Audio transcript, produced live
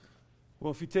Well,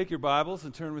 if you take your Bibles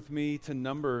and turn with me to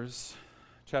Numbers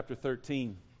chapter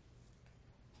 13.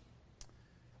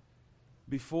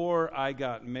 Before I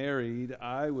got married,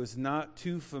 I was not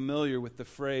too familiar with the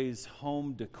phrase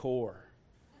home decor.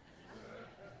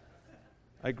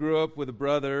 I grew up with a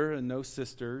brother and no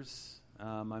sisters.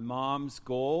 My mom's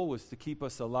goal was to keep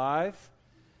us alive,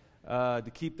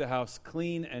 to keep the house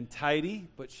clean and tidy,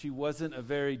 but she wasn't a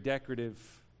very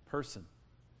decorative person.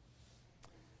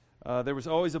 There was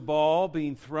always a ball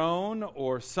being thrown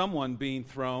or someone being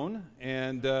thrown,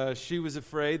 and she was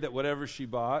afraid that whatever she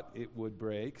bought, it would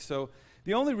break. So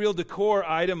the only real decor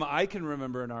item I can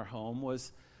remember in our home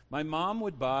was my mom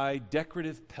would buy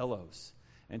decorative pillows,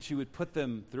 and she would put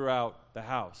them throughout the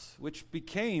house, which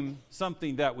became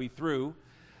something that we threw.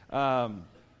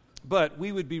 But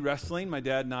we would be wrestling, my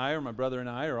dad and I, or my brother and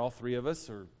I, or all three of us,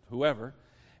 or whoever,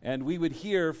 and we would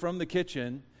hear from the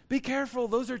kitchen, "Be careful,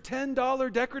 those are $10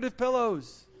 decorative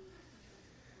pillows."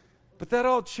 But that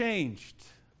all changed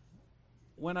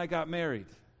when I got married.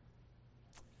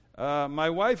 My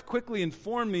wife quickly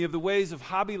informed me of the ways of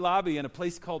Hobby Lobby and a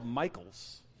place called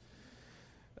Michael's.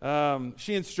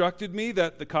 She instructed me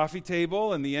that the coffee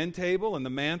table and the end table and the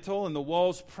mantle and the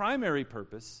wall's primary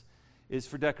purpose is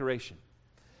for decoration,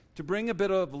 to bring a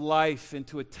bit of life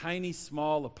into a tiny,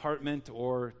 small apartment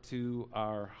or to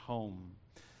our home.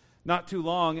 Not too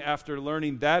long after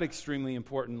learning that extremely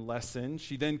important lesson,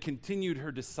 she then continued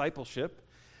her discipleship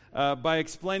by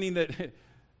explaining that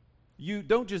you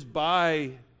don't just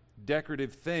buy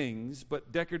decorative things,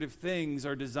 but decorative things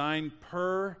are designed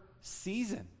per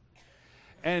season.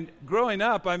 And growing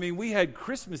up, we had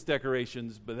Christmas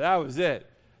decorations, but that was it.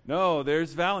 No,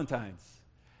 there's Valentine's.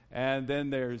 And then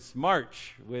there's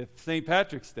March with St.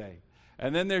 Patrick's Day.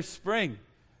 And then there's spring.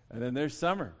 And then there's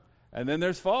summer. And then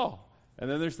there's fall. And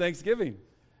then there's Thanksgiving.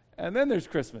 And then there's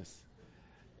Christmas.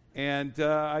 And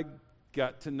I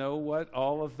got to know what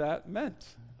all of that meant.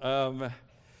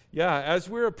 As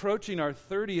we're approaching our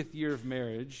 30th year of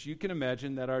marriage, you can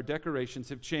imagine that our decorations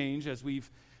have changed as we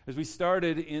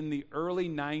started in the early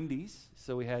 90s.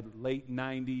 So we had late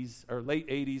 90s, or late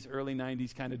 80s, early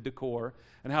 90s kind of decor,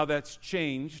 and how that's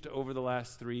changed over the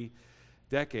last 3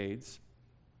 decades.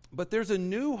 But there's a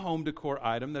new home decor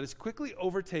item that is quickly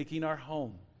overtaking our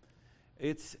home.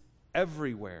 It's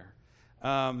everywhere.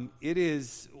 It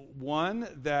is one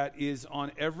that is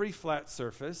on every flat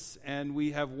surface, and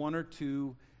we have one or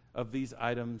two of these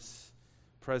items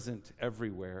present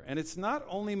everywhere. And it's not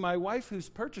only my wife who's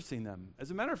purchasing them. As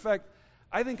a matter of fact,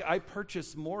 I think I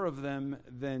purchase more of them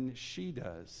than she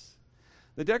does.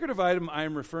 The decorative item I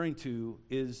am referring to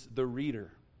is the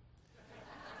reader.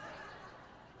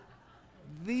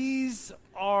 These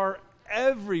are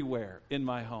everywhere in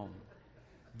my home.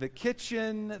 The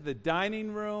kitchen, the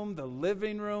dining room, the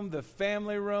living room, the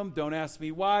family room, don't ask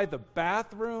me why, the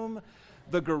bathroom,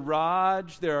 the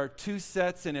garage. There are 2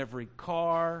 sets in every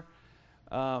car.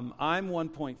 I'm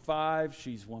 1.5,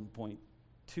 she's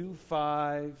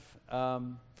 1.25.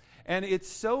 And it's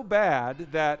so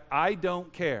bad that I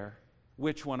don't care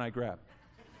which one I grab.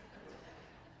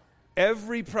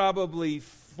 Every probably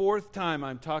 4th time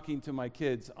I'm talking to my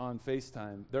kids on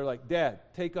FaceTime, they're like, "Dad,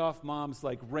 take off Mom's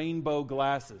rainbow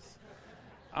glasses."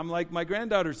 I'm like, "My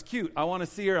granddaughter's cute. I want to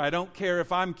see her. I don't care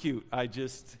if I'm cute.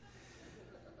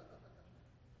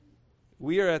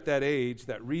 We are at that age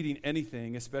that reading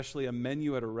anything, especially a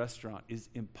menu at a restaurant, is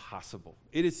impossible.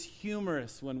 It is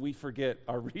humorous when we forget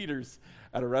our readers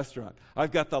at a restaurant.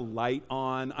 I've got the light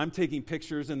on. I'm taking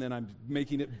pictures and then I'm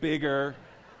making it bigger.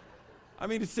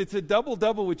 It's a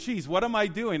double with cheese. What am I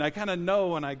doing? I kind of know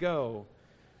when I go.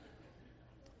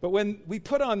 But when we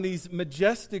put on these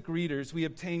majestic readers, we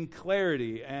obtain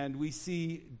clarity and we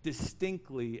see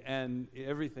distinctly and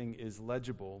everything is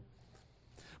legible.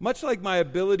 Much like my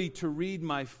ability to read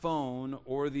my phone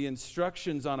or the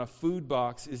instructions on a food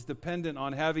box is dependent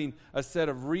on having a set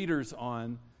of readers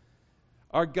on,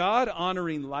 our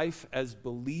God-honoring life as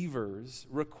believers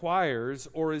requires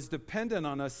or is dependent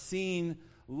on us seeing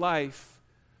life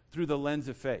through the lens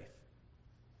of faith.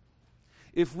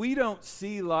 If we don't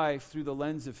see life through the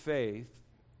lens of faith,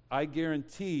 I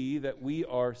guarantee that we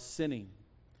are sinning.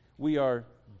 We are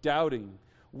doubting.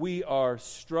 We are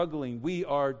struggling. We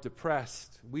are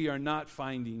depressed. We are not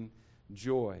finding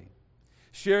joy.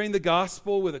 Sharing the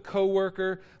gospel with a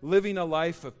coworker, living a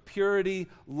life of purity,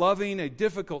 loving a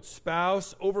difficult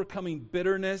spouse, overcoming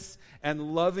bitterness,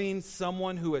 and loving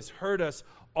someone who has hurt us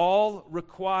all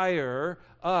require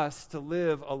us to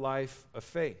live a life of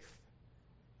faith.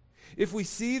 If we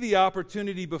see the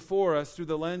opportunity before us through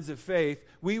the lens of faith,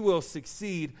 we will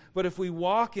succeed. But if we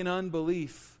walk in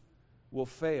unbelief, we'll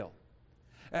fail.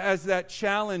 as that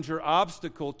challenge or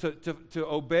obstacle to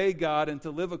obey God and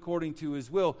to live according to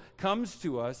His will comes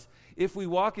to us, if we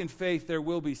walk in faith, there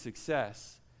will be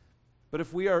success. But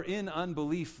if we are in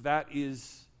unbelief, that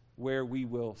is where we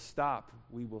will stop.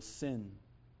 We will sin.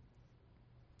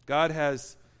 God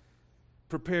has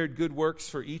prepared good works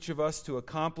for each of us to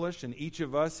accomplish, and each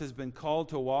of us has been called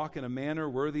to walk in a manner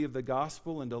worthy of the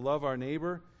gospel and to love our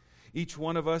neighbor. Each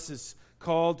one of us is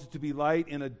called to be light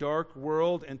in a dark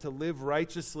world and to live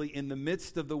righteously in the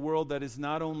midst of the world that is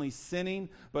not only sinning,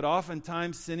 but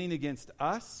oftentimes sinning against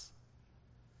us.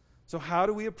 So how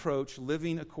do we approach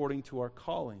living according to our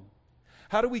calling?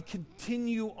 How do we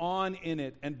continue on in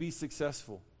it and be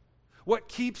successful? What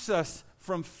keeps us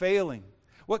from failing?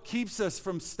 What keeps us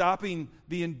from stopping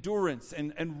the endurance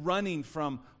and running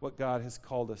from what God has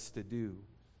called us to do?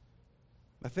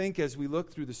 I think as we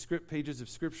look through the pages of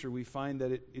Scripture, we find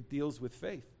that it deals with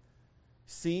faith.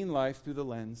 Seeing life through the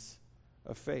lens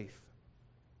of faith.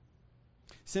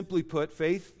 Simply put,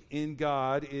 faith in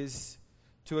God is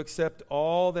to accept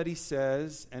all that He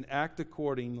says and act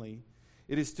accordingly.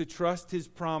 It is to trust His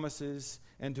promises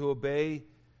and to obey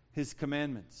His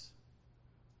commandments.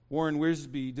 Warren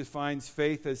Wiersbe defines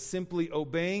faith as simply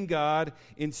obeying God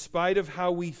in spite of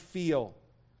how we feel,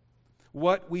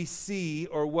 what we see,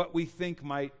 or what we think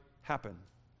might happen.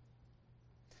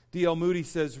 D.L. Moody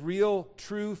says, real,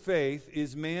 true faith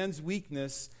is man's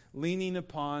weakness leaning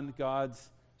upon God's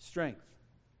strength.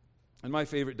 And my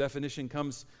favorite definition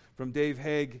comes from Dave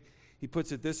Haig. He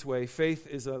puts it this way: faith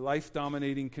is a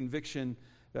life-dominating conviction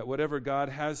that whatever God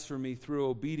has for me through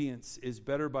obedience is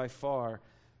better by far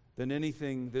than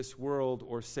anything this world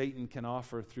or Satan can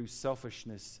offer through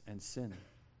selfishness and sin.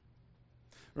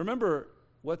 Remember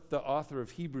what the author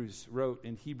of Hebrews wrote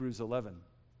in Hebrews 11.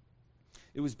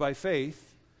 It was by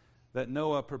faith that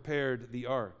Noah prepared the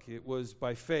ark. It was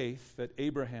by faith that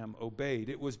Abraham obeyed.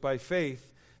 It was by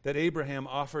faith that Abraham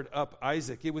offered up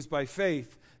Isaac. It was by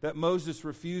faith that Moses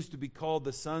refused to be called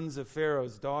the sons of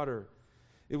Pharaoh's daughter.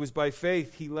 It was by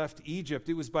faith he left Egypt.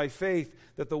 It was by faith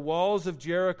that the walls of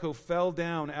Jericho fell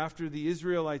down after the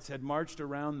Israelites had marched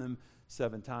around them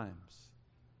 7 times.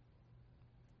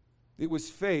 It was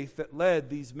faith that led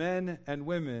these men and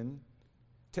women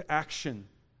to action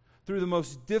through the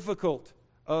most difficult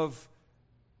of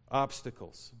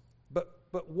obstacles.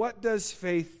 But what does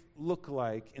faith look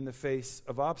like in the face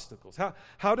of obstacles?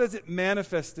 How does it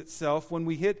manifest itself when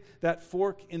we hit that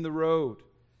fork in the road?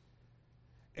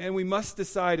 And we must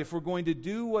decide if we're going to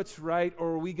do what's right, or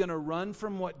are we going to run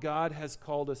from what God has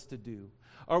called us to do?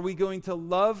 Are we going to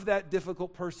love that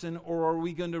difficult person, or are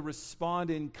we going to respond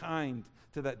in kind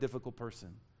to that difficult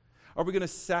person? Are we going to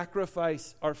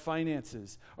sacrifice our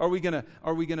finances? Are we going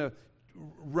to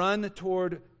run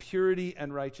toward purity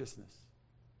and righteousness?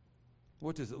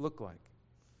 What does it look like?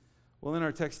 Well, in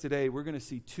our text today, we're going to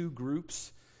see 2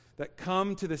 groups that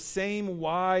come to the same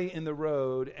Y in the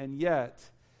road, and yet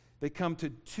they come to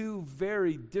 2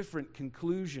 very different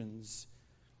conclusions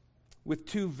with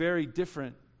 2 very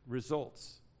different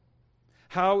results.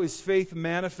 How is faith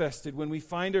manifested when we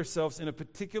find ourselves in a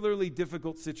particularly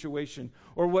difficult situation,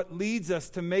 or what leads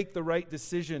us to make the right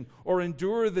decision, or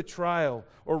endure the trial,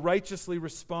 or righteously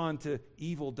respond to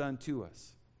evil done to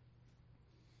us?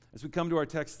 As we come to our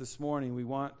text this morning,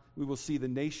 we will see the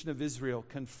nation of Israel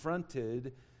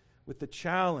confronted with the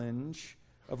challenge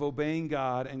of obeying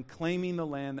God and claiming the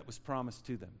land that was promised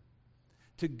to them.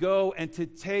 To go and to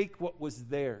take what was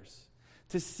theirs.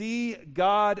 To see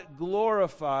God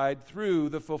glorified through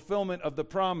the fulfillment of the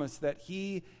promise that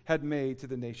He had made to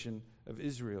the nation of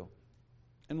Israel.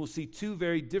 And we'll see 2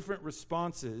 very different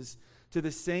responses to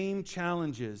the same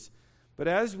challenges. But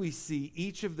as we see,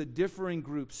 each of the differing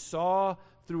groups saw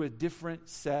through a different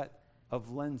set of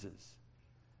lenses,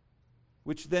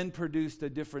 which then produced a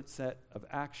different set of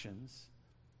actions,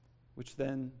 which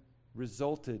then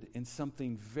resulted in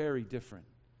something very different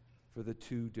for the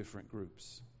 2 different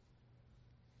groups.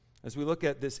 As we look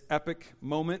at this epic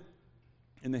moment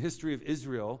in the history of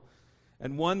Israel,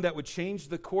 and one that would change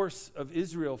the course of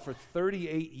Israel for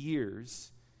 38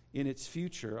 years in its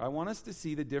future, I want us to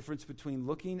see the difference between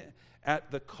looking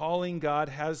at the calling God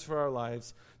has for our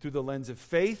lives through the lens of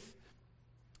faith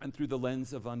and through the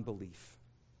lens of unbelief.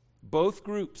 Both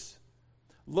groups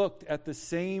looked at the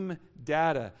same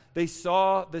data. They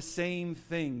saw the same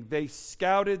thing. They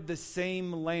scouted the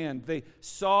same land. They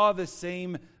saw the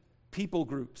same people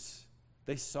groups.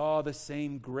 They saw the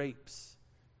same grapes.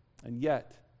 And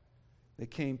yet, they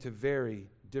came to very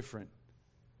different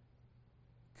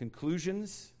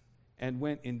conclusions and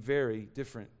went in very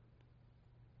different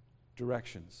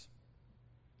directions.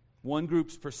 One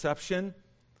group's perception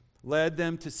led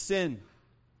them to sin.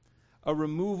 a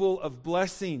removal of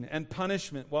blessing and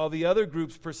punishment, while the other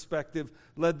group's perspective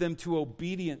led them to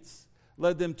obedience,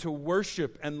 led them to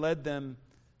worship, and led them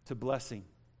to blessing.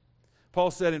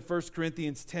 Paul said in 1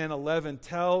 Corinthians 10:11,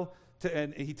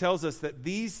 and he tells us that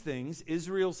these things,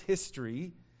 Israel's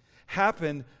history,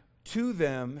 happened to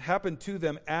them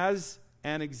as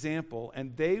an example,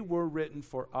 and they were written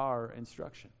for our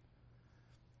instruction.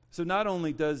 So not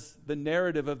only does the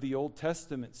narrative of the Old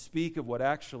Testament speak of what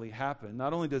actually happened,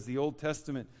 not only does the Old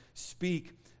Testament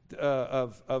speak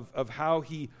of how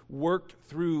he worked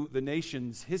through the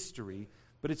nation's history,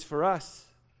 but it's for us.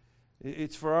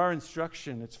 It's for our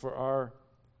instruction. It's for our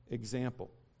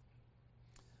example.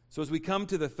 So as we come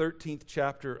to the 13th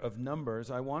chapter of Numbers,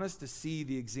 I want us to see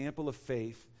the example of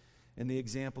faith and the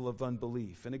example of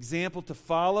unbelief. An example to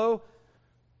follow,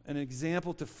 an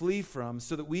example to flee from,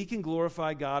 so that we can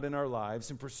glorify God in our lives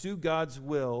and pursue God's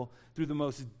will through the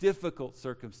most difficult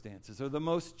circumstances or the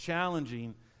most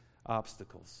challenging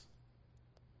obstacles.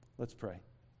 Let's pray.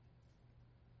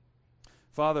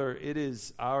 Father, it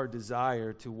is our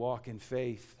desire to walk in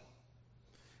faith.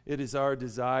 It is our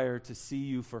desire to see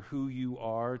you for who you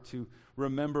are, to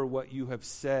remember what you have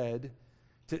said,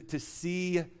 to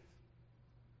see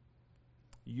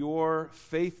your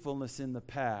faithfulness in the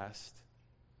past,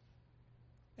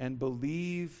 and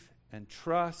believe and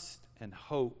trust and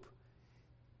hope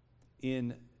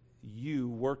in you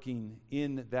working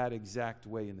in that exact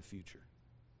way in the future.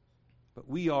 But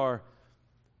we are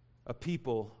a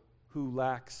people who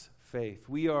lacks faith.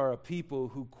 We are a people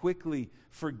who quickly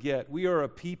forget. We are a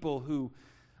people who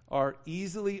are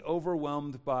easily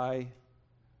overwhelmed by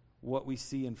what we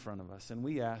see in front of us. And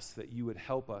we ask that you would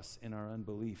help us in our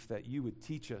unbelief, that you would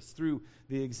teach us through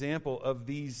the example of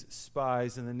these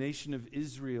spies and the nation of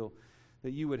Israel,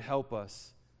 that you would help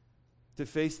us to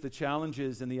face the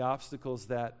challenges and the obstacles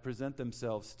that present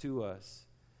themselves to us.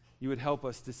 You would help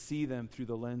us to see them through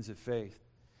the lens of faith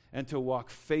and to walk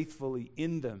faithfully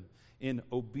in them in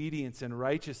obedience and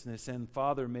righteousness. And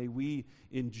Father, may we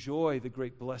enjoy the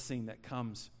great blessing that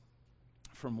comes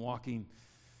from walking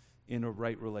in a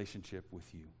right relationship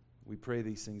with you. We pray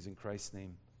these things in Christ's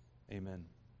name. Amen.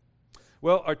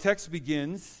 Well, our text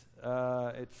begins,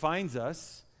 it finds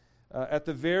us at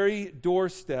the very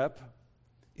doorstep.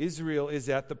 Israel is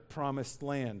at the promised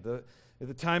land.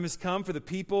 The time has come for the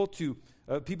people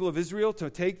of Israel to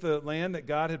take the land that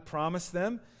God had promised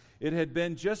them. It had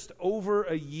been just over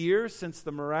a year since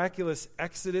the miraculous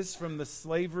exodus from the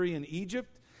slavery in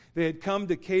Egypt. They had come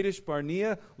to Kadesh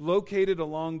Barnea, located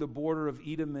along the border of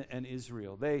Edom and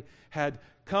Israel. They had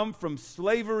come from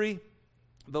slavery.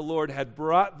 The Lord had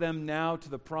brought them now to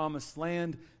the promised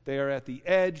land. They are at the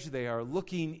edge. They are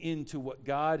looking into what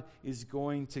God is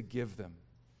going to give them.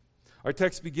 Our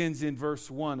text begins in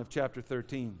verse 1 of chapter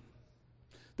 13.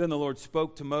 Then the Lord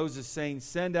spoke to Moses, saying,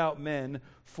 "Send out men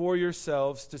for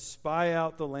yourselves to spy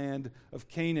out the land of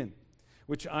Canaan,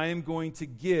 which I am going to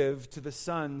give to the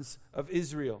sons of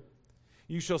Israel.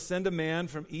 You shall send a man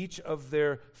from each of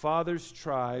their fathers'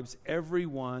 tribes, every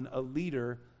one a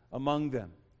leader among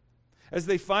them." As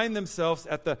they find themselves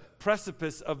at the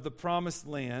precipice of the promised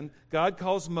land, God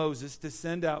calls Moses to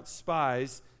send out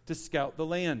spies to scout the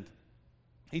land.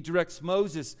 He directs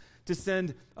Moses to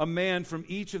send a man from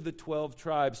each of the 12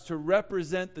 tribes to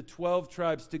represent the 12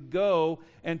 tribes, to go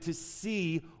and to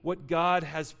see what God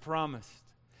has promised,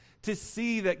 to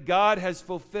see that God has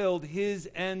fulfilled his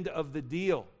end of the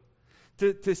deal,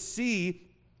 to see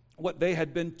what they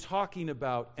had been talking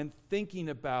about and thinking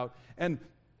about and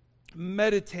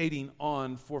meditating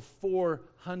on for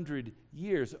 400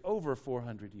 years, over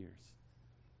 400 years.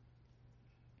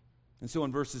 And so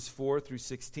in verses 4 through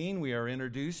 16, we are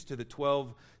introduced to the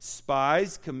 12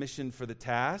 spies commissioned for the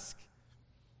task.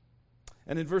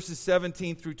 And in verses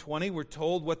 17 through 20, we're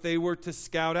told what they were to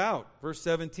scout out. Verse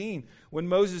 17, when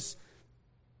Moses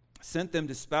sent them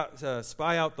to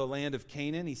spy out the land of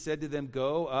Canaan, he said to them,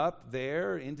 "Go up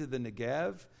there into the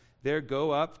Negev. There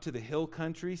go up to the hill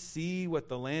country, see what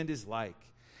the land is like,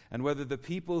 and whether the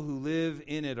people who live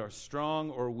in it are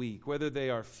strong or weak, whether they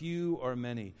are few or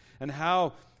many, and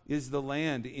how is the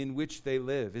land in which they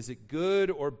live? Is it good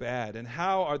or bad? And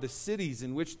how are the cities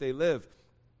in which they live?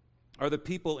 Are the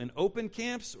people in open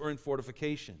camps or in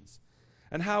fortifications?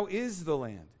 And how is the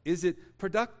land? Is it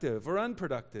productive or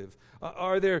unproductive?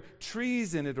 Are there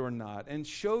trees in it or not? And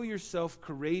show yourself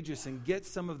courageous and get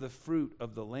some of the fruit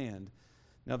of the land."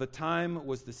 Now the time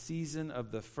was the season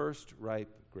of the first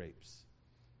ripe grapes.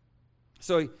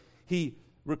 So he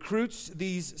recruits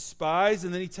these spies,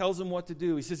 and then he tells them what to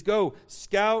do. He says, "Go,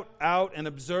 scout out and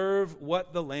observe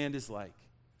what the land is like.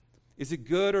 Is it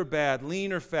good or bad,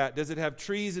 lean or fat? Does it have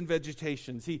trees and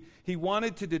vegetations? He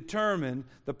wanted to determine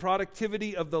the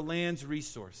productivity of the land's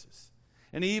resources.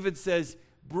 And he even says,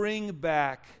 bring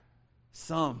back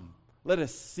some. Let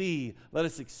us see, let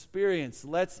us experience,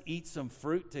 let's eat some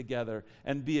fruit together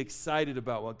and be excited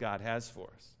about what God has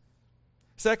for us.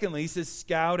 Secondly, he says,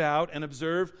 scout out and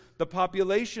observe the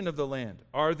population of the land.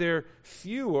 Are there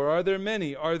few or are there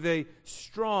many? Are they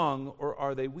strong or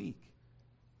are they weak?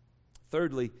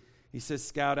 Thirdly, he says,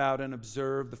 scout out and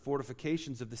observe the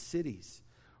fortifications of the cities.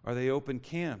 Are they open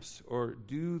camps or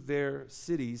do their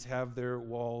cities have their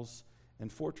walls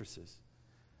and fortresses?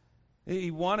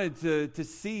 He wanted to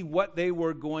see what they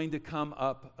were going to come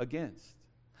up against.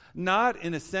 Not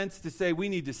in a sense to say we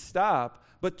need to stop,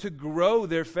 but to grow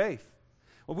their faith.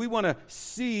 Well, we want to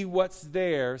see what's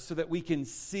there so that we can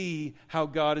see how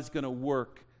God is going to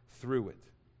work through it.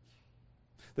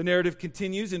 The narrative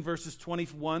continues in verses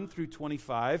 21 through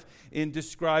 25 in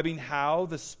describing how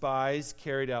the spies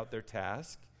carried out their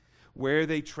task, where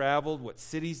they traveled, what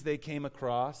cities they came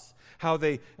across, how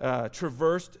they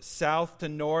traversed south to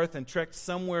north and trekked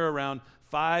somewhere around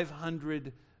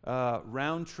 500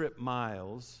 round-trip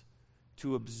miles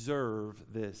to observe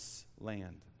this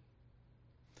land.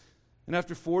 And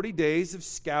after 40 days of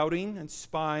scouting and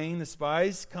spying, the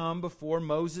spies come before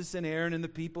Moses and Aaron and the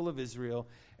people of Israel,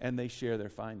 and they share their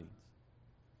findings.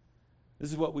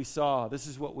 This is what we saw. This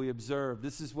is what we observed.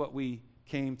 This is what we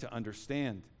came to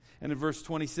understand. And in verse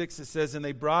 26 it says, and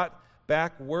they brought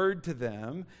back word to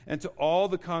them and to all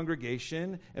the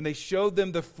congregation, and they showed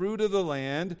them the fruit of the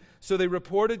land. So they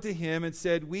reported to him and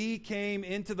said, we came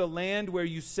into the land where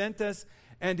you sent us,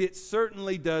 and it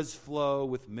certainly does flow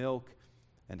with milk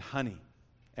and honey,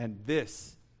 and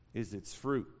this is its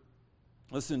fruit.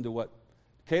 Listen to what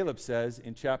Caleb says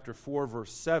in chapter 4,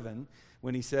 verse 7,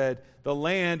 when he said, the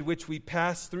land which we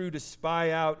passed through to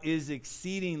spy out is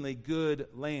exceedingly good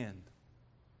land.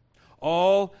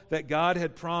 All that God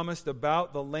had promised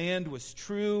about the land was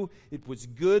true. It was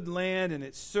good land, and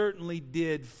it certainly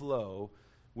did flow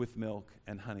with milk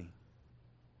and honey.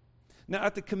 Now,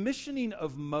 at the commissioning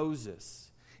of Moses,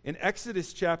 in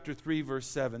Exodus chapter 3, verse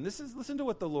 7, listen to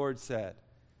what the Lord said.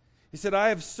 He said, I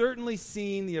have certainly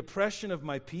seen the oppression of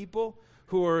my people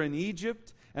who are in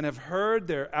Egypt, and have heard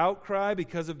their outcry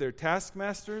because of their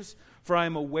taskmasters, for I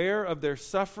am aware of their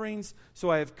sufferings, so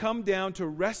I have come down to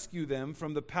rescue them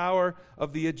from the power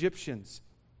of the Egyptians,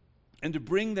 and to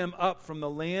bring them up from the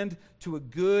land to a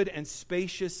good and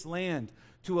spacious land,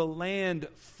 to a land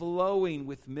flowing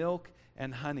with milk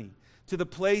and honey, to the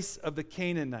place of the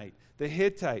Canaanite, the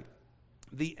Hittite,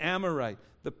 the Amorite,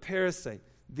 the Perizzite,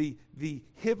 the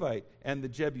Hivite, and the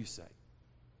Jebusite.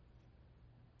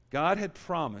 God had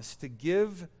promised to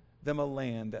give them a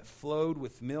land that flowed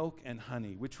with milk and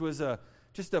honey, which was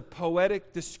just a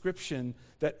poetic description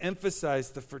that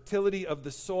emphasized the fertility of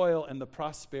the soil and the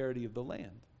prosperity of the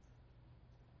land.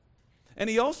 And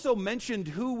he also mentioned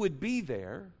who would be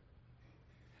there.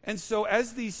 And so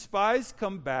as these spies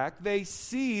come back, they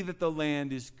see that the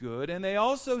land is good, and they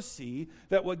also see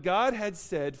that what God had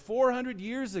said 400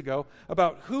 years ago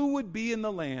about who would be in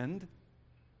the land,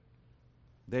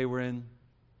 they were in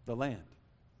the land.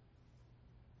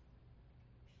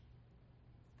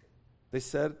 They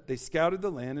scouted the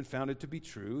land and found it to be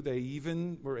true. They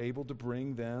even were able to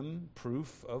bring them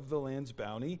proof of the land's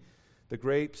bounty, the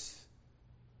grapes,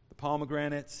 the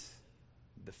pomegranates,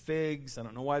 the figs. I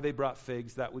don't know why they brought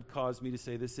figs. That would cause me to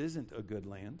say this isn't a good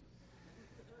land.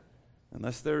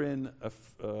 Unless they're in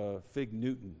a fig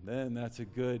Newton, then that's a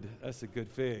good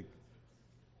fig.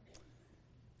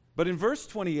 But in verse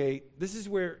 28, this is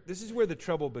where the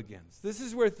trouble begins. This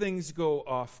is where things go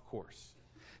off course.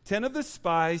 10 of the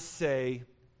spies say,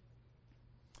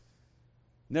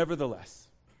 nevertheless,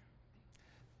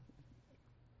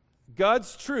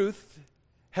 God's truth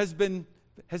has been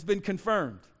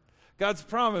confirmed. God's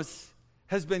promise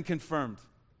has been confirmed.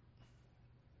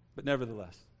 But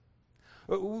nevertheless,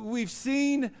 we've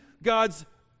seen God's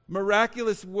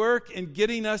miraculous work in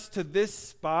getting us to this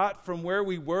spot from where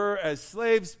we were as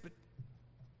slaves, but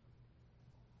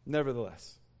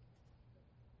nevertheless.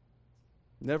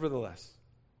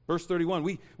 Verse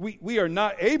 31, we are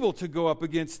not able to go up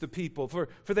against the people, for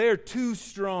they are too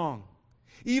strong.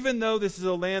 Even though this is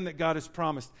a land that God has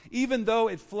promised, even though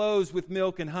it flows with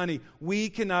milk and honey, we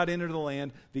cannot enter the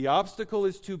land. The obstacle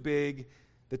is too big,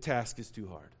 the task is too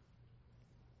hard.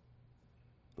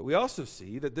 But we also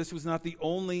see that this was not the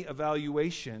only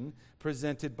evaluation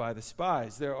presented by the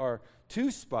spies. There are 2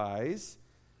 spies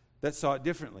that saw it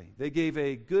differently. They gave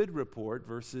a good report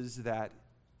versus that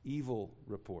evil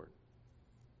report.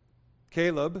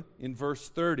 Caleb, in verse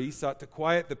 30, sought to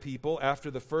quiet the people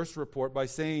after the first report by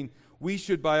saying, "We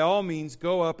should by all means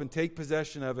go up and take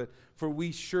possession of it, for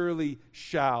we surely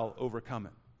shall overcome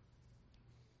it."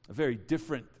 A very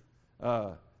different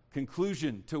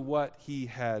conclusion to what he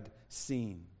had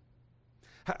seen.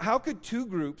 How could two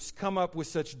groups come up with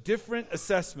such different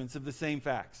assessments of the same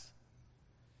facts?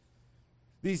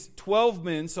 These 12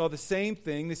 men saw the same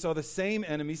thing. They saw the same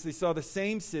enemies. They saw the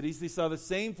same cities. They saw the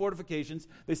same fortifications.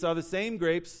 They saw the same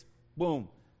grapes. Boom.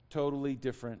 Totally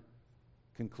different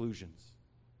conclusions.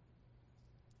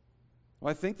 Well,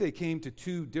 I think they came to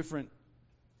two different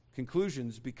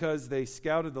conclusions because they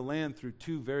scouted the land through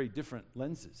two very different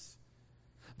lenses.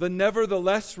 The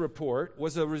nevertheless report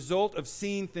was a result of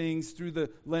seeing things through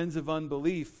the lens of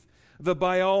unbelief. The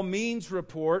by all means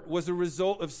report was a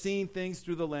result of seeing things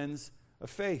through the lens of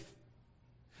faith.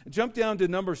 Jump down to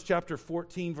Numbers chapter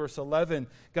 14, verse 11.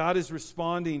 God is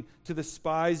responding to the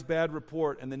spies' bad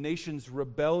report and the nation's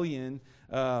rebellion,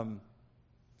 and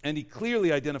he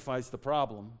clearly identifies the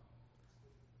problem.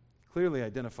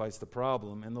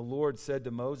 And the Lord said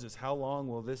to Moses, "How long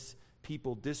will this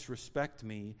people disrespect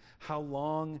me? How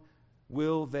long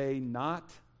will they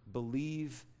not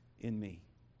believe in me,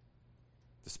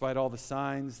 despite all the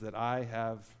signs that I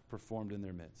have performed in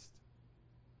their midst?"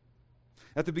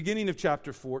 At the beginning of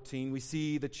chapter 14, we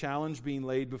see the challenge being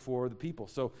laid before the people.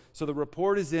 So the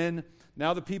report is in.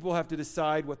 Now the people have to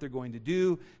decide what they're going to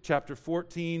do. Chapter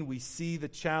 14, we see the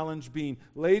challenge being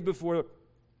laid before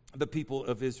the people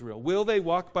of Israel. Will they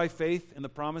walk by faith in the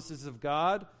promises of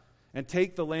God and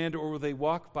take the land, or will they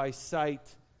walk by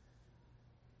sight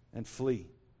and flee?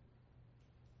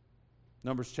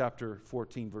 Numbers chapter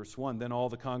 14, verse 1. Then all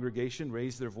the congregation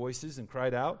raised their voices and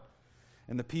cried out.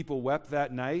 And the people wept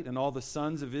that night, and all the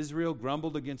sons of Israel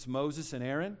grumbled against Moses and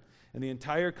Aaron. And the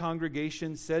entire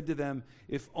congregation said to them,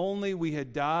 "If only we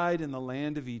had died in the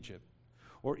land of Egypt,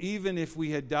 or even if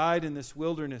we had died in this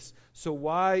wilderness. So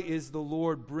why is the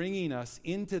Lord bringing us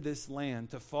into this land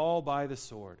to fall by the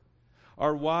sword?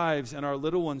 Our wives and our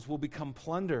little ones will become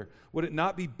plunder. Would it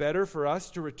not be better for us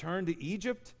to return to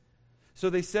Egypt?" So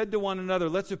they said to one another,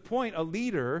 "Let's appoint a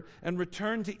leader and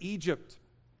return to Egypt."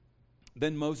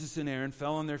 Then Moses and Aaron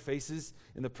fell on their faces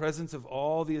in the presence of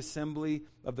all the assembly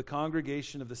of the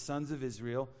congregation of the sons of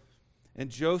Israel. And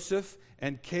Joseph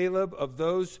and Caleb, of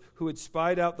those who had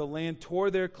spied out the land,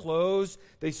 tore their clothes.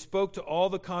 They spoke to all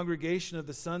the congregation of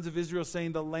the sons of Israel,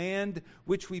 saying, "The land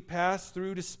which we passed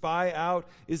through to spy out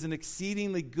is an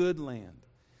exceedingly good land.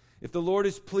 If the Lord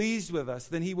is pleased with us,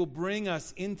 then he will bring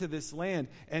us into this land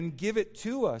and give it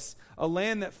to us, a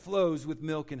land that flows with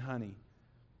milk and honey.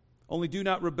 Only do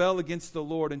not rebel against the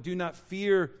Lord, and do not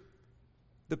fear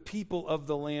the people of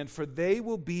the land, for they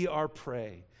will be our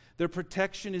prey. Their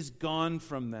protection is gone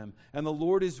from them, and the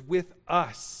Lord is with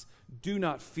us. Do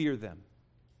not fear them."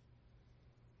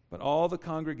 But all the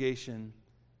congregation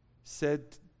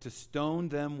said to stone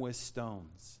them with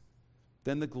stones.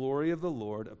 Then the glory of the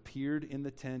Lord appeared in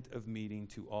the tent of meeting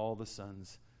to all the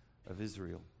sons of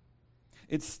Israel.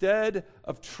 Instead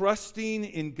of trusting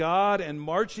in God and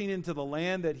marching into the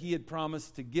land that he had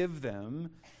promised to give them,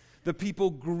 the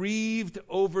people grieved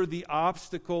over the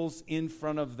obstacles in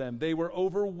front of them. They were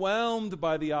overwhelmed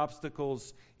by the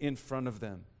obstacles in front of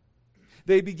them.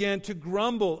 They began to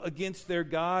grumble against their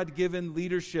God-given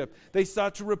leadership. They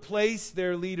sought to replace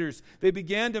their leaders. They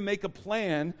began to make a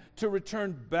plan to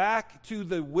return back to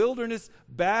the wilderness,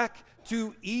 back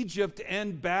to Egypt,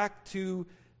 and back to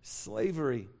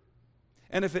slavery.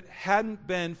 And if it hadn't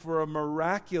been for a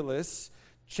miraculous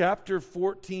chapter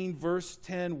 14, verse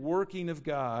 10 working of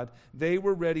God, they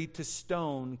were ready to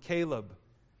stone Caleb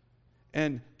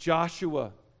and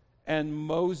Joshua and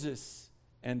Moses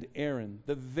and Aaron,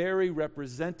 the very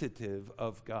representative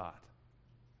of God.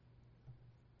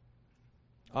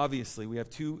 Obviously, we have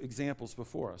two examples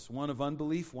before us, one of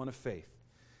unbelief, one of faith.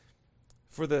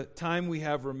 For the time we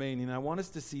have remaining, I want us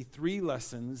to see three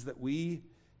lessons that we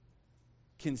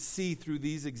can see through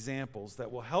these examples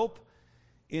that will help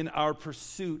in our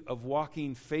pursuit of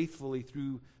walking faithfully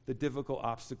through the difficult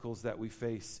obstacles that we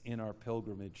face in our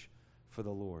pilgrimage for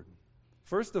the Lord.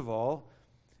 First of all,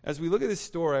 as we look at this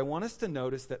story, I want us to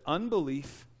notice that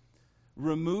unbelief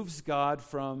removes God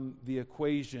from the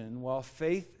equation, while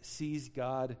faith sees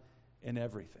God in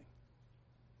everything.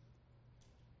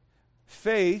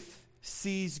 Faith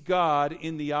sees God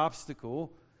in the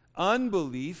obstacle.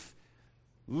 Unbelief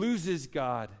loses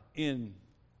God in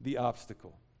the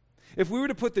obstacle. If we were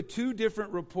to put the two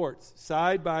different reports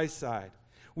side by side,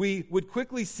 we would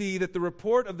quickly see that the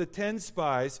report of the 10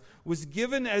 spies was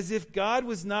given as if God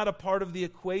was not a part of the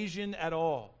equation at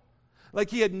all. Like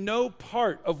he had no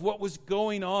part of what was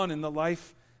going on in the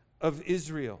life of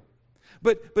Israel.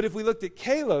 But if we looked at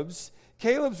Caleb's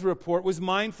report was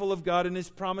mindful of God and his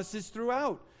promises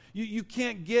throughout. You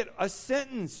can't get a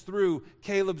sentence through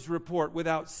Caleb's report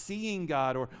without seeing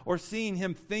God or seeing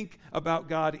him think about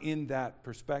God in that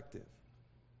perspective.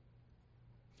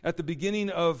 At the beginning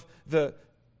of the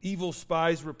evil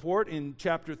spies report in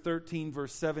chapter 13,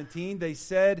 verse 17, they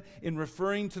said in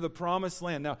referring to the promised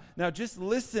land. Now just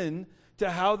listen to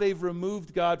how they've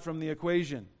removed God from the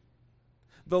equation.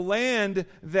 The land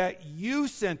that you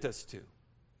sent us to.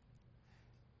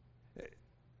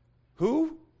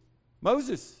 Who?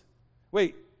 Moses.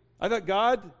 Wait, I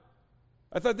thought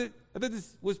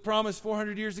this was promised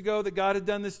 400 years ago, that God had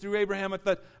done this through Abraham. I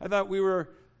thought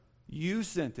you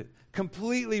sent it.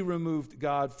 Completely removed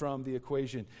God from the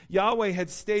equation. Yahweh had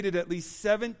stated at least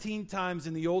 17 times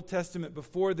in the Old Testament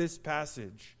before this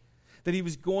passage that he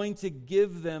was going to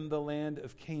give them the land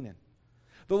of Canaan.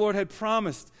 The Lord had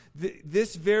promised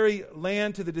this very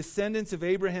land to the descendants of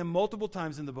Abraham multiple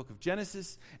times in the book of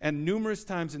Genesis and numerous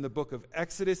times in the book of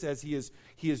Exodus, as he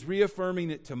is reaffirming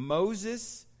it to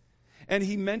Moses. And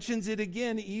he mentions it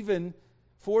again even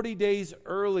 40 days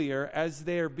earlier as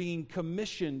they are being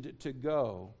commissioned to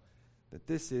go, that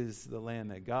this is the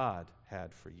land that God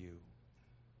had for you.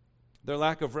 Their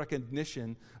lack of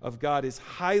recognition of God is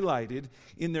highlighted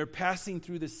in their passing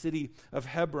through the city of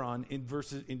Hebron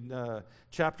in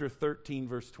chapter 13,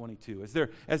 verse 22.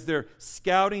 As they're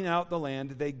scouting out the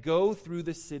land, they go through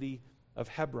the city of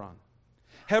Hebron.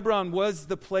 Hebron was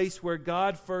the place where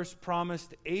God first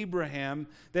promised Abraham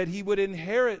that he would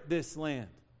inherit this land.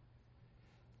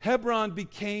 Hebron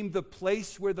became the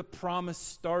place where the promise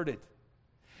started.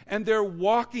 And they're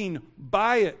walking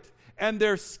by it, and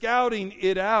they're scouting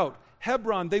it out.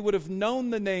 Hebron, they would have known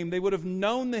the name, they would have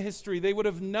known the history, they would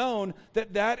have known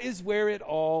that that is where it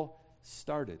all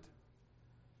started.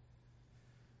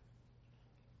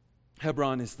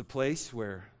 Hebron is the place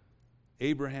where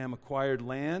Abraham acquired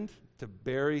land to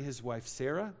bury his wife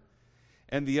Sarah,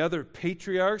 and the other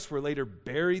patriarchs were later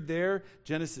buried there.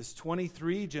 Genesis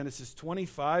 23, Genesis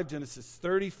 25, Genesis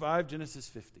 35, Genesis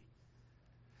 50.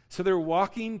 So they're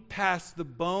walking past the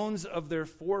bones of their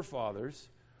forefathers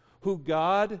who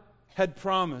God had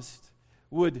promised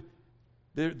would,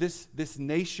 this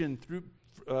nation through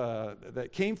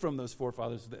that came from those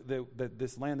forefathers, that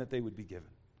this land that they would be given.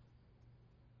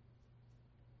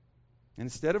 And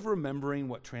instead of remembering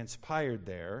what transpired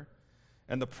there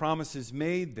and the promises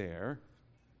made there,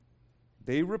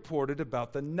 they reported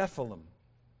about the Nephilim.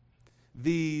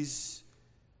 These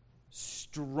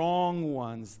strong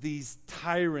ones, these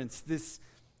tyrants, the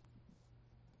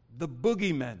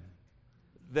boogeymen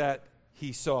that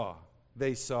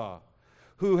they saw,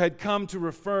 who had come to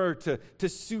refer to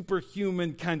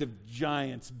superhuman kind of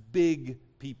giants, big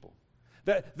people.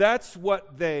 That's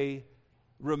what they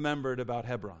remembered about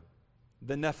Hebron,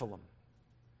 the Nephilim.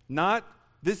 Not,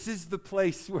 this is the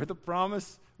place where the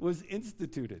promise was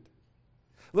instituted.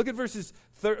 Look at verses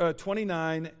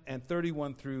 29 and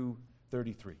 31 through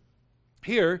 33.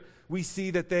 Here, we see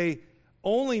that they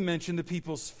only mention the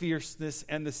people's fierceness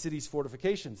and the city's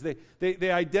fortifications.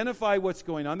 They identify what's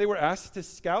going on. They were asked to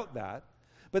scout that,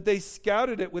 but they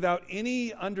scouted it without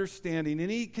any understanding,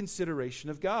 any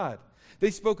consideration of God. They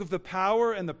spoke of the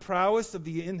power and the prowess of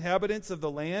the inhabitants of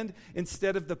the land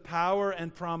instead of the power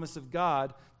and promise of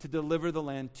God to deliver the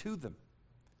land to them.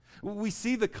 We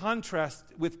see the contrast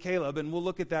with Caleb, and we'll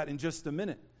look at that in just a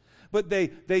minute. But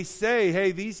they say,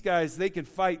 hey, these guys, they can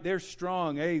fight, they're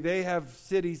strong, hey, they have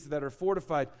cities that are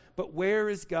fortified. But where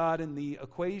is God in the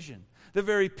equation? The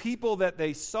very people that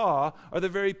they saw are the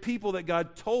very people that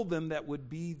God told them that would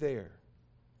be there.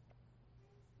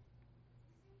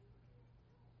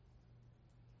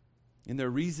 In their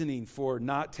reasoning for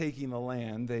not taking the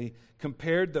land, they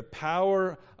compared the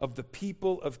power of the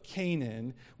people of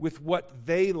Canaan with what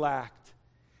they lacked,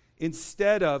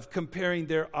 instead of comparing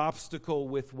their obstacle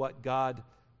with what God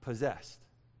possessed.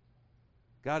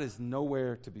 God is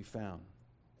nowhere to be found.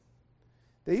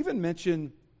 They even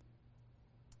mention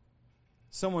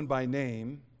someone by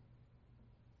name,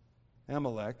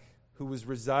 Amalek, who was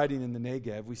residing in the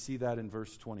Negev. We see that in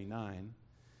verse 29.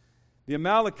 The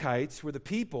Amalekites were the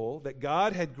people that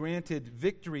God had granted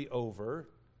victory over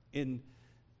in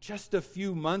just a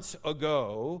few months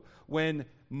ago when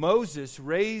Moses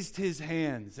raised his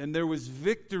hands and there was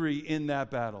victory in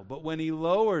that battle. But when he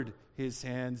lowered his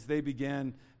hands, they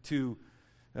began to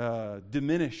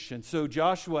diminish. And so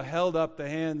Joshua held up the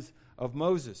hands of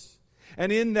Moses.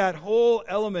 And in that whole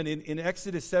element in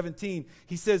Exodus 17,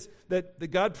 he says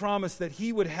that God promised that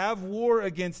he would have war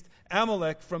against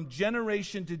Amalek from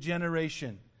generation to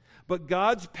generation. but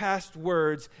God's past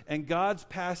words and God's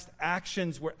past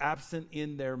actions were absent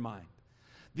in their mind.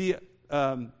 The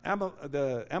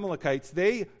Amalekites,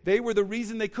 they were the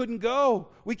reason they couldn't go.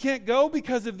 We can't go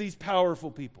because of these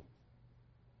powerful people.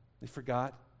 They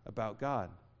forgot about God.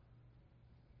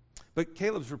 But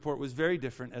Caleb's report was very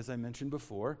different, as I mentioned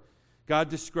before. God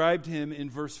described him in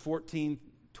verse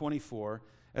 14:24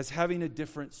 as having a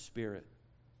different spirit.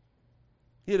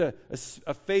 He had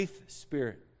a faith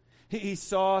spirit. He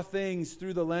saw things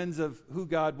through the lens of who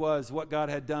God was, what God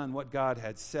had done, what God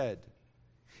had said.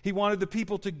 He wanted the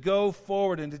people to go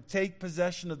forward and to take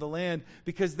possession of the land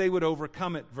because they would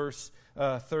overcome it, verse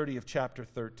 30 of chapter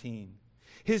 13.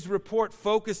 His report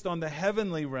focused on the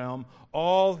heavenly realm.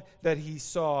 All that he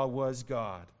saw was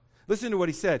God. Listen to what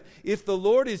he said. If the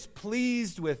Lord is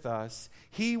pleased with us,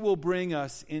 he will bring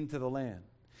us into the land.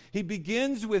 He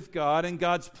begins with God and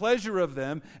God's pleasure of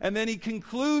them, and then he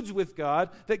concludes with God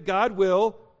that God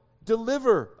will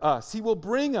deliver us. He will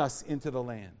bring us into the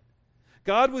land.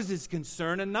 God was his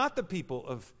concern and not the people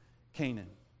of Canaan.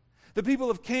 The people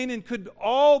of Canaan could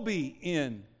all be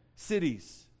in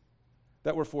cities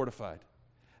that were fortified.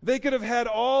 They could have had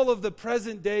all of the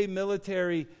present-day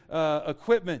military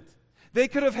equipment. They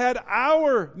could have had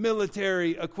our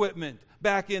military equipment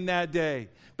back in that day.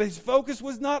 But his focus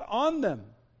was not on them.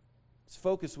 His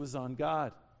focus was on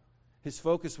God. His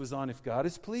focus was on, if God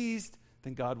is pleased,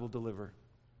 then God will deliver.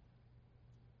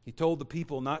 He told the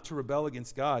people not to rebel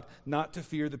against God, not to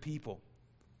fear the people.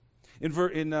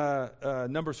 In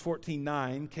Numbers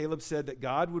 14:9, Caleb said that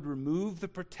God would remove the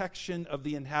protection of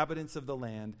the inhabitants of the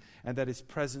land and that his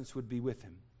presence would be with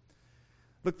him.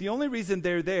 Look, the only reason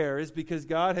they're there is because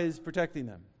God is protecting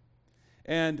them.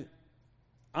 And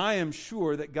I am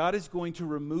sure that God is going to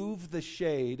remove the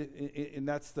shade, and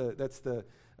that's the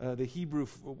Hebrew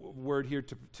word here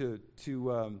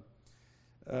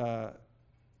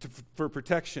for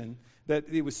protection, that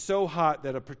it was so hot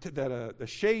that a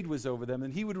shade was over them,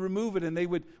 and he would remove it and they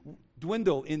would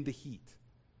dwindle in the heat.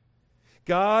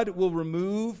 God will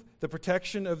remove the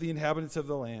protection of the inhabitants of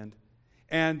the land,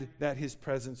 and that his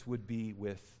presence would be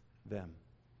with them.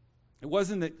 It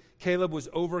wasn't that Caleb was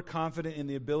overconfident in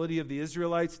the ability of the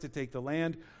Israelites to take the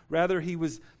land. Rather, he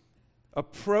was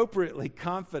appropriately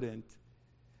confident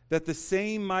that the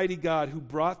same mighty God who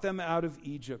brought them out of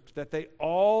Egypt, that they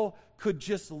all could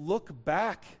just look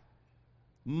back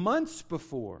months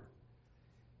before.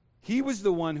 He was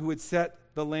the one who had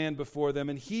set the land before them,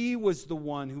 and he was the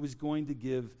one who was going to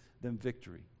give them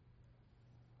victory.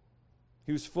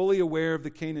 He was fully aware of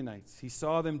the Canaanites. He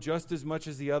saw them just as much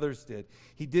as the others did.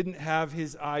 He didn't have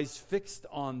his eyes fixed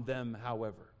on them,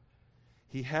 however.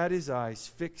 He had his eyes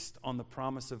fixed on the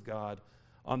promise of God,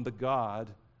 on the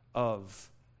God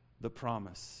of the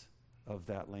promise of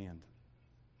that land.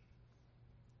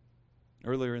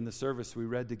 Earlier in the service, we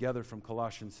read together from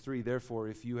Colossians 3, "Therefore,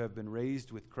 if you have been raised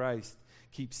with Christ,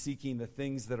 keep seeking the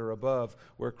things that are above,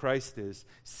 where Christ is,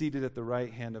 seated at the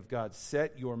right hand of God.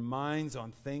 Set your minds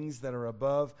on things that are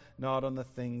above, not on the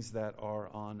things that are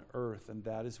on earth." And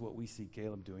that is what we see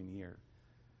Caleb doing here.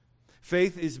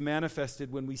 Faith is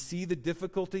manifested when we see the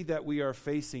difficulty that we are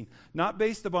facing, not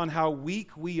based upon how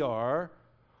weak we are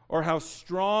or how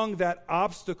strong that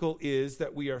obstacle is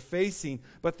that we are facing,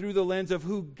 but through the lens of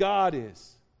who God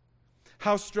is,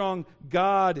 how strong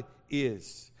God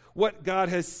is, what God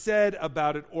has said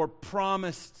about it or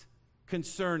promised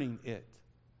concerning it.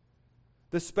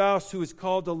 The spouse who is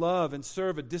called to love and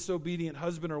serve a disobedient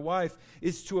husband or wife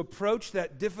is to approach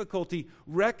that difficulty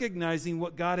recognizing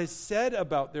what God has said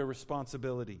about their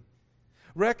responsibility,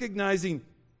 recognizing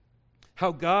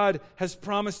how God has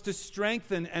promised to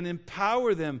strengthen and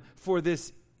empower them for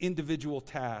this individual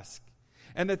task,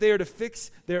 and that they are to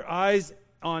fix their eyes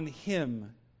on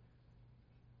Him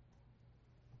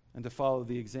and to follow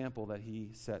the example that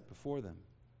He set before them.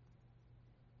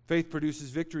 Faith produces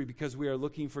victory because we are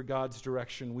looking for God's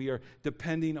direction. We are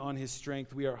depending on His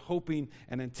strength. We are hoping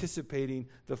and anticipating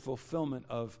the fulfillment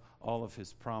of all of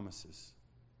His promises.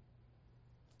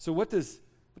 So what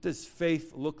does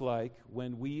faith look like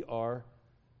when we are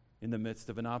in the midst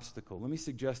of an obstacle? Let me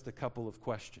suggest a couple of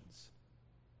questions.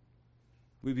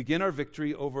 We begin our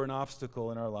victory over an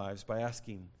obstacle in our lives by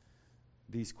asking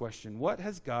these questions. What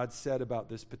has God said about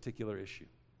this particular issue?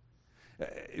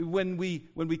 When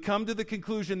we come to the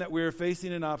conclusion that we are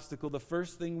facing an obstacle, the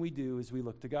first thing we do is we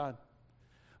look to God.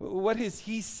 What has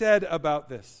He said about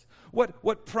this?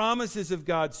 What promises of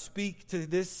God speak to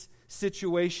this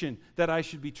situation that I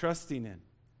should be trusting in?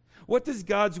 What does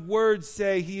God's word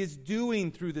say He is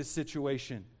doing through this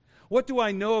situation? What do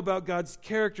I know about God's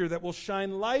character that will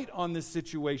shine light on this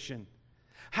situation?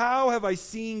 How have I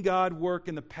seen God work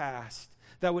in the past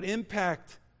that would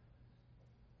impact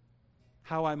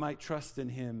how I might trust in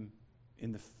him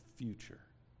in the future.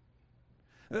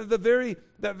 That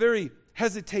very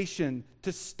hesitation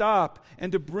to stop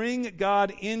and to bring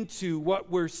God into what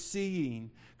we're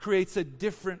seeing creates a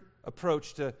different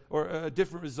approach to, or a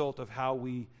different result of how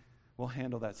we will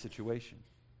handle that situation.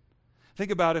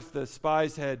 Think about if the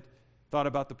spies had thought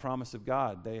about the promise of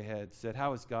God. They had said,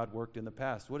 how has God worked in the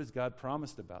past? What has God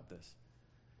promised about this?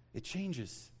 It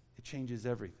changes. It changes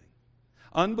everything.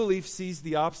 Unbelief sees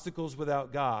the obstacles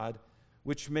without God,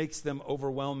 which makes them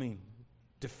overwhelming,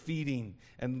 defeating,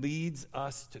 and leads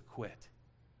us to quit.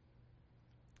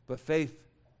 But faith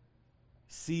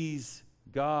sees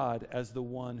God as the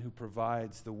one who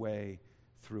provides the way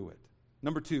through it.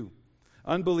 Number 2,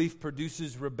 unbelief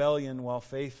produces rebellion while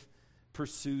faith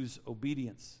pursues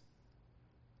obedience.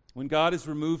 When God is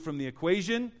removed from the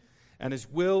equation and his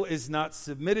will is not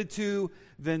submitted to,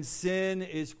 then sin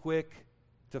is quick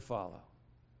to follow.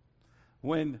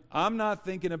 When I'm not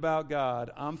thinking about God,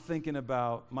 I'm thinking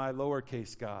about my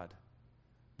lowercase God,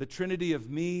 the Trinity of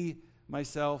me,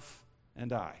 myself,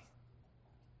 and I.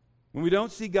 When we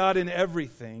don't see God in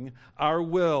everything, our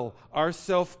will, our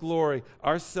self-glory,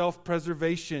 our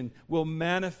self-preservation will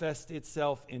manifest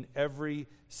itself in every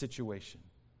situation.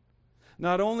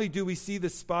 Not only do we see the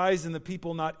spies and the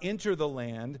people not enter the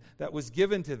land that was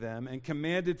given to them and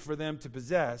commanded for them to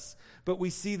possess, but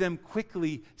we see them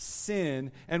quickly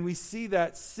sin, and we see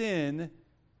that sin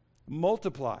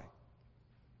multiply.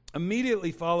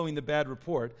 Immediately following the bad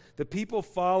report, the people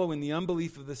follow in the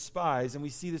unbelief of the spies, and we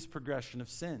see this progression of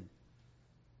sin.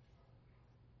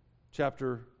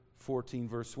 Chapter 14,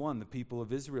 verse 1, the people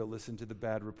of Israel listen to the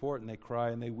bad report, and they cry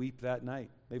and they weep that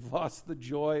night. They've lost the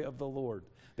joy of the Lord.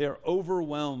 They are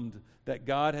overwhelmed that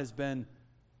God has been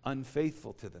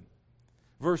unfaithful to them.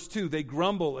 Verse 2, they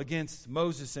grumble against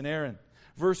Moses and Aaron.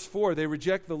 Verse 4, they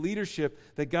reject the leadership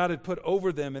that God had put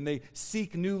over them, and they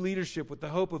seek new leadership with the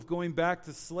hope of going back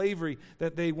to slavery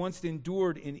that they once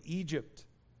endured in Egypt.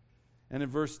 And in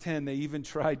verse 10, they even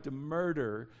tried to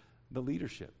murder the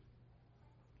leadership.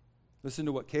 Listen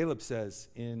to what Caleb says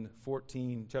in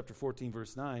chapter 14,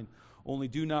 verse 9. Only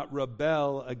do not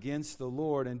rebel against the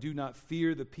Lord, and do not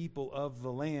fear the people of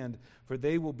the land, for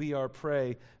they will be our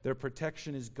prey. Their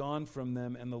protection is gone from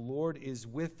them, and the Lord is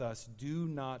with us. Do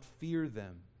not fear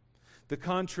them. The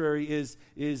contrary is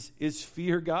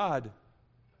fear God.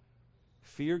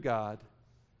 Fear God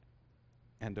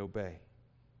and obey.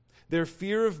 Their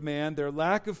fear of man, their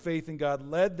lack of faith in God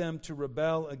led them to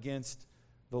rebel against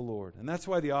the Lord. And that's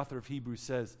why the author of Hebrews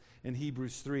says in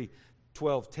Hebrews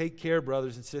 3:12, take care,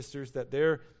 brothers and sisters, that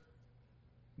there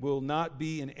will not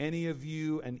be in any of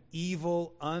you an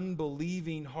evil,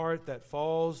 unbelieving heart that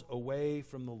falls away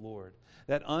from the Lord.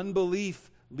 That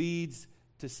unbelief leads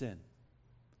to sin.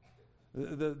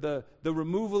 The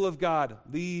removal of God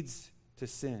leads to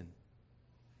sin.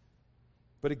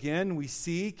 But again, we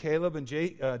see Caleb and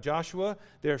Joshua,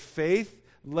 their faith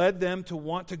led them to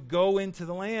want to go into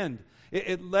the land.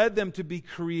 It led them to be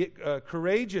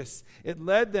courageous. It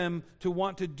led them to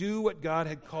want to do what God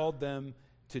had called them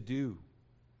to do.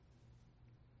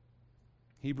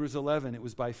 Hebrews 11, it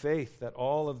was by faith that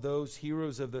all of those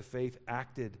heroes of the faith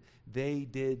acted. They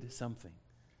did something.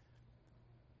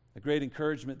 A great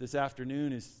encouragement this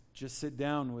afternoon is just sit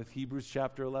down with Hebrews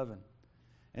chapter 11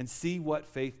 and see what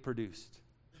faith produced.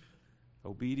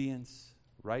 Obedience,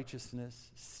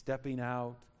 righteousness, stepping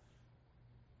out.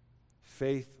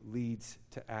 Faith leads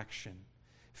to action.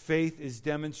 Faith is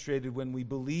demonstrated when we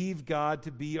believe God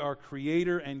to be our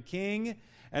creator and king,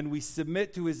 and we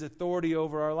submit to his authority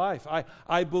over our life.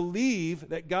 I believe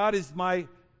that God is my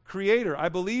creator. I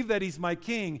believe that he's my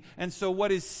king, and so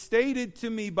what is stated to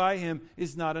me by him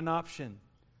is not an option.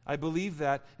 I believe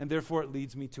that, and therefore it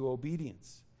leads me to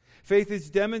obedience. Faith is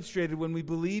demonstrated when we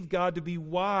believe God to be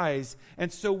wise,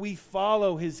 and so we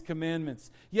follow his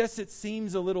commandments. Yes, it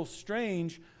seems a little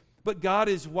strange, but God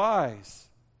is wise.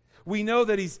 We know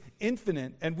that he's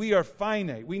infinite and we are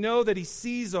finite. We know that he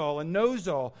sees all and knows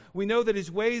all. We know that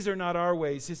his ways are not our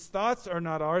ways. His thoughts are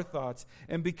not our thoughts.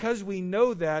 And because we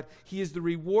know that, he is the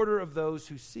rewarder of those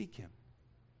who seek him.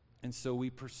 And so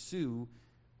we pursue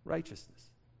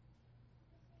righteousness.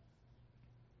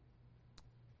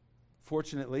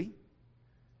 Fortunately,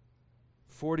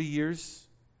 40 years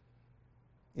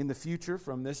in the future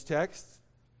from this text,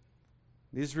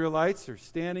 the Israelites are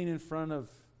standing in front of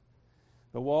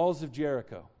the walls of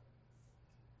Jericho.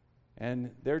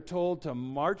 And they're told to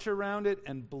march around it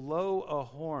and blow a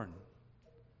horn.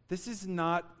 This is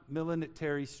not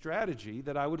military strategy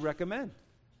that I would recommend.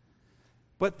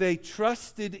 But they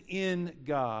trusted in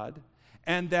God,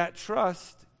 and that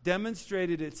trust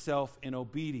demonstrated itself in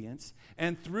obedience,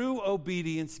 and through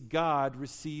obedience, God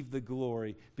received the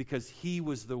glory because he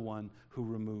was the one who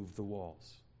removed the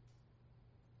walls.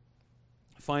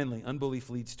 Finally, unbelief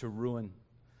leads to ruin,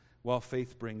 while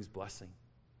faith brings blessing.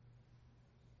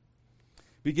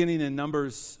 Beginning in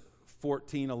Numbers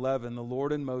 14:11, the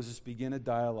Lord and Moses begin a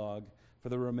dialogue for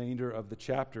the remainder of the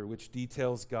chapter, which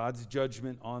details God's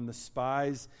judgment on the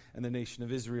spies and the nation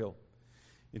of Israel.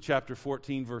 In chapter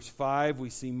 14, verse 5, we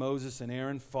see Moses and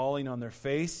Aaron falling on their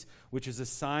face, which is a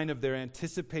sign of their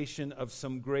anticipation of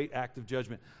some great act of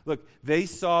judgment. Look, they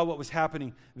saw what was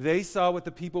happening. They saw what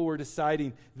the people were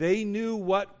deciding. They knew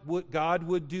what God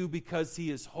would do because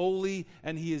he is holy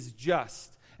and he is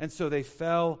just. And so they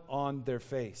fell on their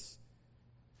face.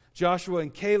 Joshua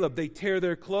and Caleb, they tear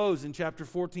their clothes in chapter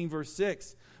 14, verse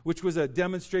 6, which was a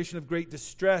demonstration of great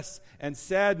distress and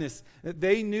sadness.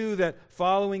 They knew that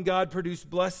following God produced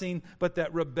blessing, but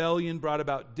that rebellion brought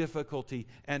about difficulty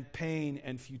and pain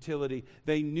and futility.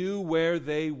 They knew where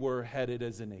they were headed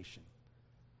as a nation.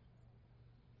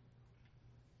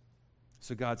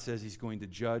 So God says he's going to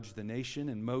judge the nation,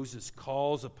 and Moses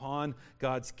calls upon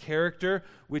God's character,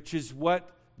 which is what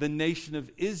the nation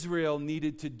of Israel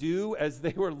needed to do as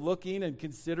they were looking and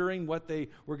considering what they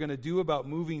were going to do about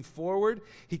moving forward.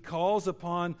 He calls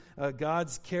upon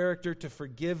God's character to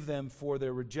forgive them for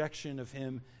their rejection of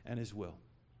him and his will.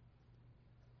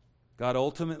 God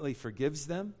ultimately forgives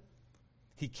them.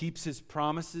 He keeps his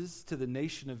promises to the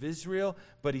nation of Israel,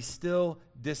 but he still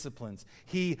disciplines.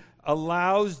 He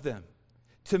allows them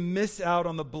to miss out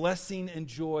on the blessing and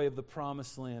joy of the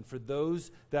promised land for those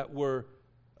that were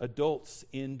adults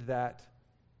in that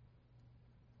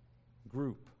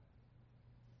group.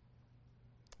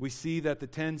 We see that the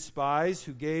 10 spies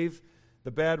who gave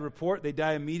the bad report, they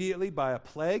die immediately by a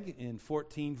plague in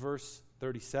 14 verse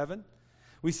 37.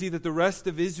 We see that the rest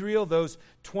of Israel, those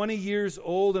 20 years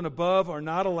old and above, are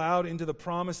not allowed into the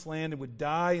promised land and would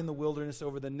die in the wilderness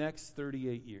over the next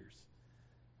 38 years.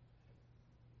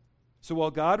 So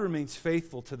while God remains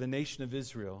faithful to the nation of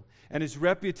Israel, and his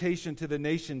reputation to the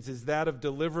nations is that of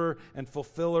deliverer and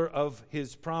fulfiller of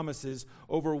his promises,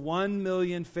 over 1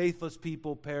 million faithless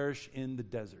people perish in the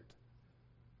desert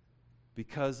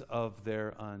because of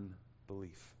their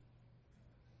unbelief.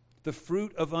 The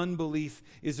fruit of unbelief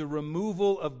is a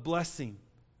removal of blessing,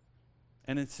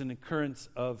 and it's an occurrence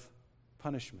of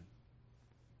punishment.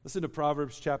 Listen to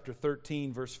Proverbs chapter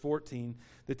 13, verse 14.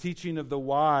 The teaching of the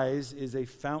wise is a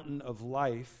fountain of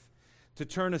life. To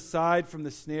turn aside from the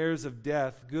snares of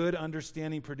death, good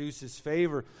understanding produces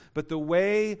favor, but the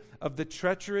way of the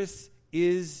treacherous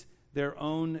is their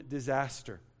own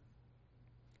disaster.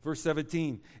 Verse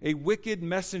 17, a wicked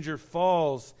messenger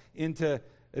falls into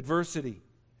adversity.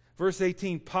 Verse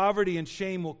 18, poverty and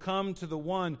shame will come to the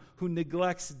one who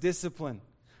neglects discipline.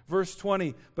 Verse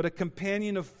 20, but a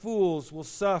companion of fools will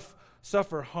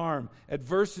suffer harm.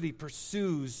 Adversity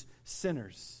pursues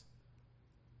sinners.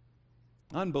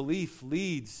 Unbelief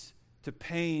leads to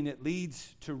pain. It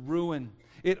leads to ruin.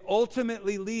 It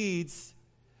ultimately leads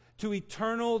to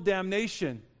eternal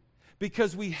damnation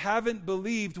because we haven't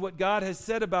believed what God has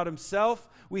said about himself.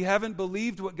 We haven't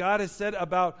believed what God has said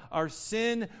about our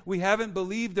sin. We haven't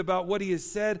believed about what he has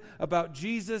said about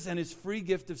Jesus and his free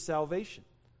gift of salvation.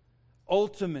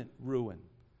 Ultimate ruin.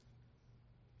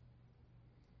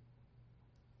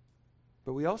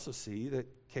 But we also see that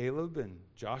Caleb and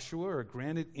Joshua are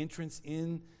granted entrance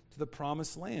into the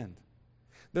promised land.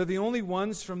 They're the only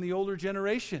ones from the older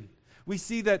generation. We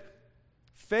see that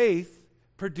faith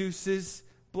produces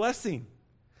blessing.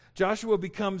 Joshua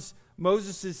becomes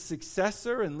Moses'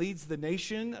 successor and leads the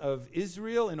nation of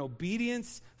Israel in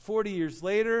obedience 40 years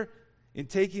later in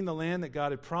taking the land that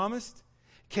God had promised.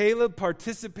 Caleb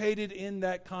participated in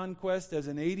that conquest as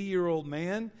an 80-year-old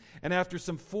man, and after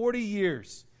some 40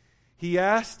 years, he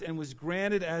asked and was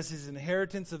granted as his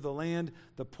inheritance of the land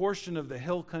the portion of the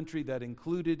hill country that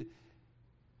included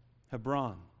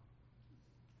Hebron.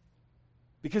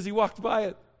 Because he walked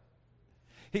by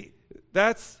it.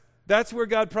 That's where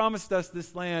God promised us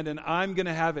this land, and I'm going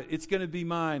to have it. It's going to be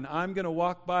mine. I'm going to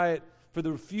walk by it for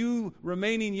the few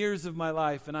remaining years of my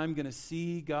life, and I'm going to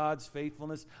see God's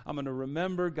faithfulness. I'm going to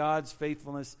remember God's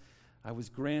faithfulness. I was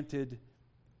granted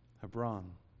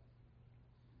Hebron.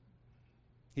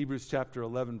 Hebrews chapter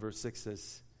 11, verse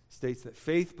 6 states that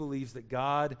faith believes that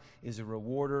God is a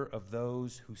rewarder of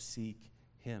those who seek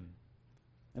him.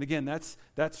 And again,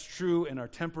 that's true in our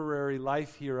temporary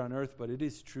life here on earth, but it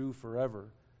is true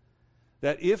forever.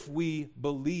 That if we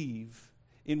believe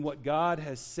in what God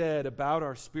has said about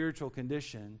our spiritual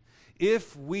condition,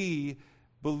 if we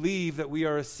believe that we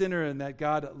are a sinner and that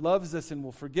God loves us and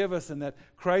will forgive us, and that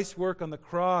Christ's work on the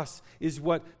cross is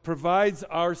what provides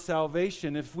our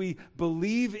salvation, if we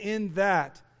believe in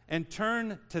that and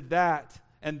turn to that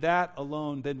and that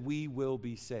alone, then we will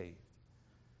be saved.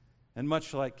 And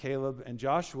much like Caleb and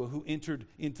Joshua, who entered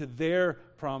into their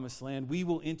promised land, we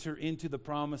will enter into the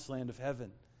promised land of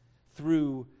heaven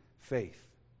through faith.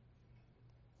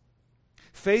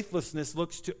 Faithlessness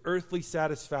looks to earthly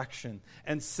satisfaction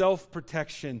and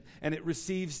self-protection, and it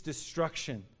receives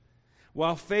destruction.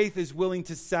 While faith is willing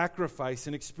to sacrifice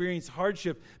and experience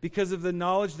hardship because of the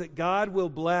knowledge that God will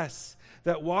bless,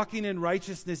 that walking in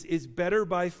righteousness is better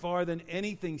by far than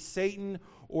anything Satan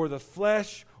or the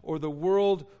flesh or the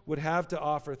world would have to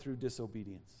offer through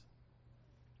disobedience.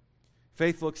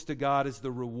 Faith looks to God as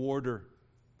the rewarder,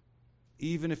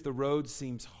 even if the road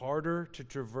seems harder to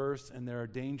traverse and there are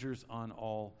dangers on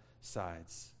all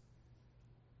sides.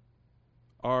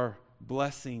 Our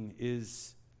blessing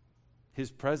is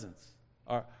His presence.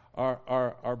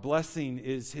 Our blessing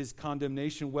is His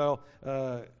condemnation. Well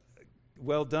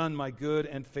done, my good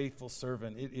and faithful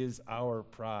servant. It is our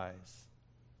prize.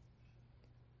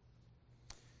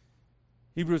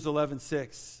 Hebrews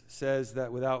 11:6 says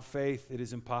that without faith it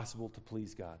is impossible to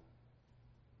please God.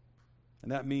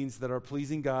 And that means that our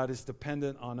pleasing God is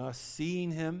dependent on us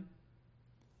seeing Him,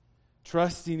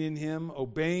 trusting in Him,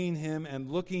 obeying Him, and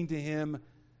looking to Him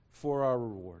for our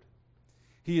reward.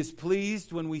 He is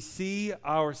pleased when we see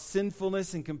our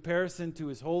sinfulness in comparison to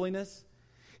His holiness.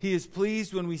 He is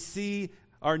pleased when we see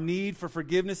our need for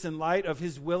forgiveness in light of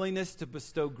His willingness to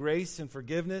bestow grace and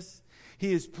forgiveness.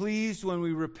 He is pleased when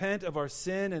we repent of our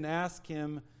sin and ask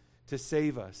Him to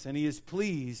save us. And He is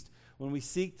pleased when we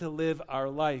seek to live our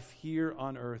life here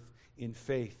on earth in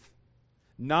faith,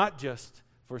 not just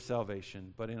for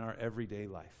salvation, but in our everyday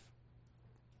life.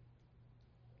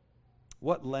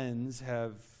 What lens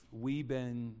have we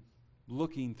been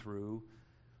looking through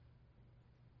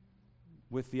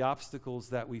with the obstacles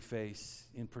that we face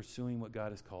in pursuing what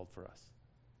God has called for us?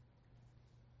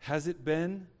 Has it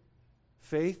been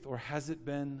faith or has it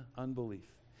been unbelief?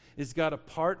 Is God a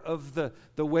part of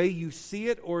the way you see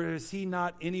it, or is He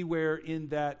not anywhere in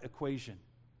that equation?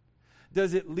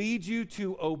 Does it lead you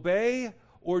to obey,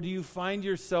 or do you find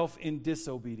yourself in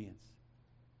disobedience?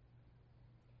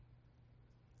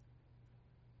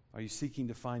 Are you seeking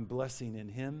to find blessing in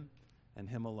Him and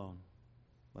Him alone?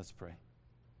 Let's pray.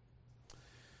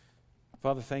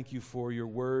 Father, thank You for Your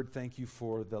word. Thank You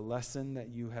for the lesson that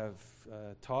You have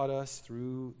taught us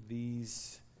through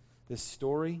this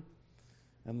story.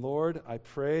 And Lord, I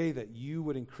pray that You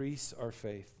would increase our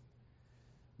faith,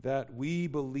 that we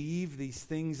believe these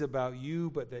things about You,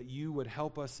 but that You would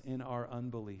help us in our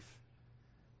unbelief.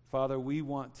 Father, we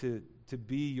want to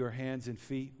be Your hands and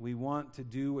feet. We want to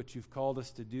do what You've called us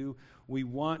to do. We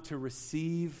want to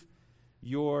receive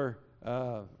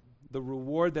the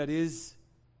reward that is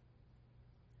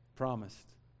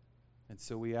promised. And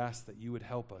so we ask that You would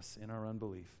help us in our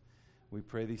unbelief. We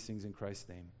pray these things in Christ's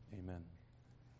name. Amen.